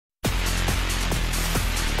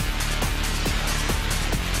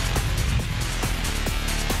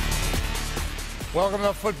Welcome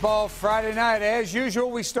to Football Friday Night. As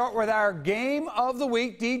usual, we start with our game of the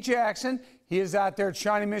week. Dee Jackson, he is out there at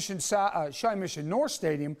Shawnee Mission North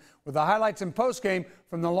Stadium with the highlights and postgame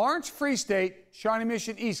from the Lawrence Free State Shawnee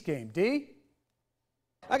Mission East game. Dee?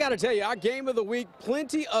 I got to tell you, our game of the week,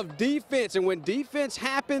 plenty of defense. And when defense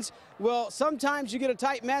happens, well, sometimes you get a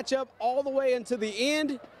tight matchup all the way into the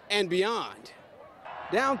end and beyond.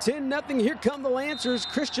 Down 10-0, here come the Lancers.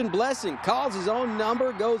 Christian Blessing calls his own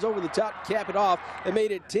number, goes over the top to cap it off. They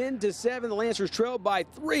made it 10-7. The Lancers trailed by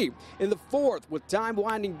 3 in the fourth with time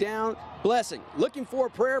winding down. Blessing looking for a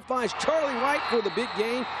prayer, finds Charlie White for the big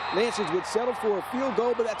gain. Lancers would settle for a field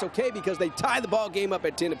goal, but that's okay because they tie the ball game up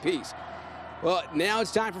at 10 apiece. Well, now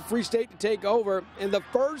it's time for Free State to take over. And the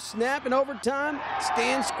first snap in overtime,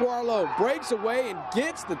 Stan Squarlow breaks away and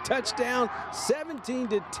gets the touchdown,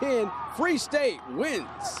 17-10. Free State wins.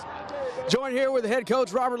 Joined here with the head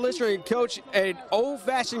coach, Robert Lister, and coach, an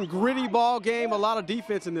old-fashioned gritty ball game, a lot of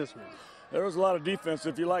defense in this one. There was a lot of defense.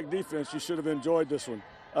 If you like defense, you should have enjoyed this one.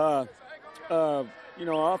 You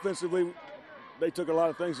know, offensively, they took a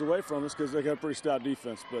lot of things away from us because they got a pretty stout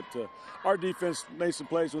defense. But our defense made some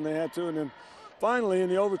plays when they had to, and then finally in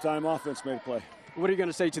the overtime, offense made a play. What are you going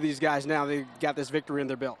to say to these guys now they got this victory in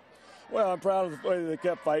their belt? Well, I'm proud of the way they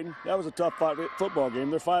kept fighting. That was a tough football game.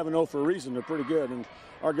 They're 5-0 for a reason. They're pretty good, and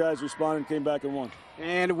our guys responded and came back and won.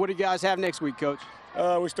 And what do you guys have next week, Coach?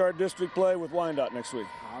 We start district play with Wyandotte next week.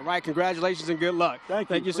 All right, congratulations and good luck.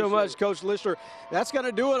 Thank you so much, Coach Lister. That's going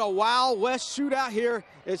to do it. A Wild West shootout here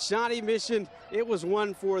at Shawnee Mission. It was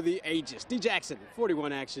one for the ages. Dee Jackson,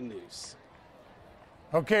 41 Action News.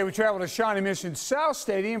 Okay, we travel to Shawnee Mission South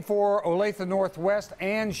Stadium for Olathe Northwest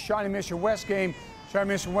and Shawnee Mission West game. Shawnee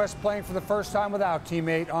Mission West playing for the first time without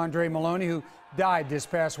teammate Andre Maloney, who died this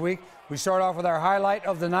past week. We start off with our highlight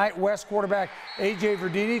of the night. West quarterback A.J.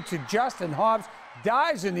 Verdini to Justin Hobbs.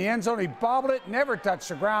 Dives in the end zone. He bobbled it, never touched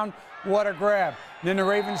the ground. What a grab. Then the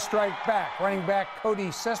Ravens strike back. Running back Cody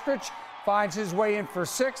Sestrich finds his way in for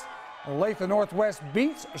 6th. Olathe Northwest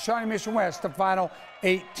beats Shawnee Mission West to final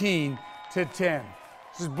 18-10.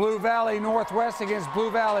 This is Blue Valley Northwest against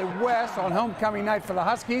Blue Valley West on homecoming night for the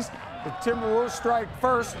Huskies. The Timberwolves strike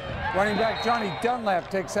first. Running back Johnny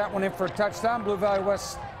Dunlap takes that one in for a touchdown. Blue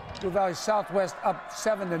Valley Southwest up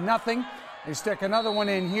 7-0. They stick another one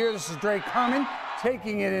in here. This is Drake Herman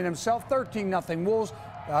taking it in himself. 13-0 Wolves.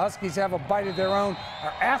 The Huskies have a bite of their own.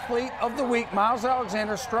 Our athlete of the week, Miles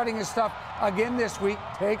Alexander, strutting his stuff again this week.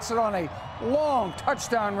 Takes it on a long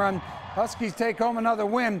touchdown run. Huskies take home another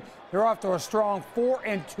win. They're off to a strong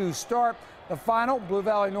 4-2 start. The final, Blue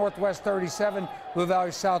Valley Northwest 37, Blue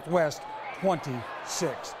Valley Southwest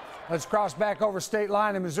 26. Let's cross back over state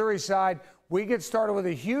line in Missouri side. We get started with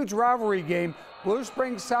a huge rivalry game, Blue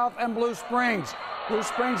Springs South and Blue Springs. Blue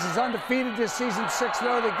Springs is undefeated this season,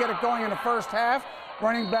 6-0. They get it going in the first half.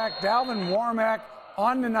 Running back Dalvin Warmack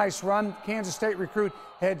on the nice run. Kansas State recruit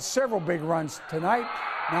had several big runs tonight.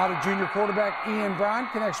 Now the junior quarterback Ian Brown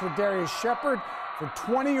connects with Darius Shepard for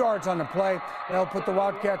 20 yards on the play. They'll put the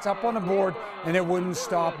Wildcats up on the board, and it wouldn't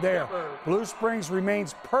stop there. Blue Springs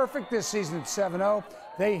remains perfect this season at 7-0.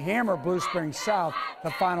 They hammer Blue Springs South,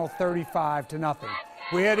 the final 35-0.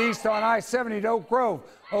 We head east on I-70 to Oak Grove.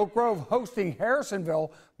 Oak Grove hosting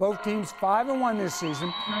Harrisonville. Both teams 5-1 this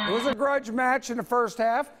season. It was a grudge match in the first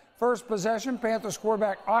half. First possession, Panthers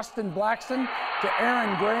quarterback Austin Blackston to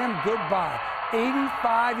Aaron Graham. Goodbye.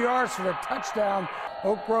 85 yards for the touchdown.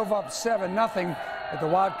 Oak Grove up 7-0, but the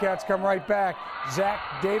Wildcats come right back. Zach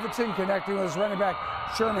Davidson connecting with his running back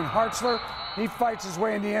Sherman Hartzler. He fights his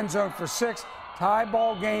way in the end zone for 6. Tie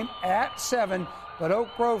ball game at 7, but Oak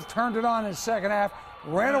Grove turned it on in the second half,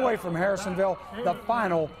 ran away from Harrisonville, the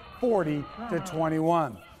final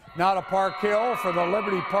 40-21. Now to Park Hill for the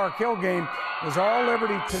Liberty Park Hill game. It was all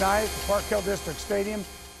Liberty tonight at the Park Hill District Stadium.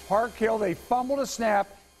 Park Hill, they fumbled a snap.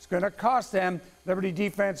 It's going to cost them. Liberty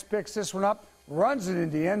defense picks this one up, runs it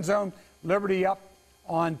into the end zone. Liberty up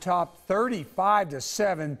on top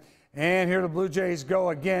 35-7. And here the Blue Jays go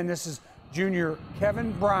again. This is junior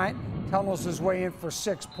Kevin Bryant. Tunnels his way in for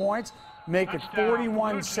 6 points. Make it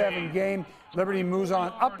 41-7 game. Liberty moves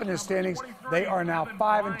on up in the standings. They are now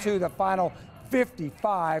 5-2. The final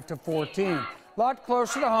 55-14. A lot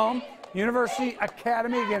closer to home. University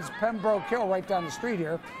Academy against Pembroke Hill right down the street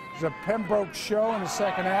here. There's a Pembroke show in the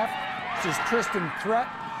second half. This is Tristan Threat.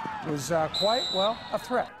 Was quite, well, a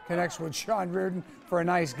threat. Connects with Sean Reardon for a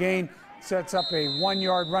nice gain. Sets up a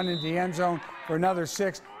 1-yard run into the end zone for another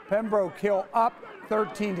 6. Pembroke Hill up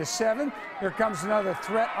 13-7. Here comes another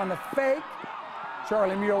threat on the fake.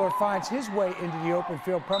 Charlie Mueller finds his way into the open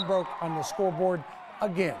field. Pembroke on the scoreboard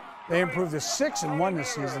again. They improved to 6-1 this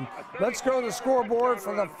season. Let's go to the scoreboard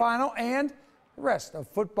for the final and the rest of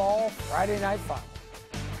Football Friday Night Fun.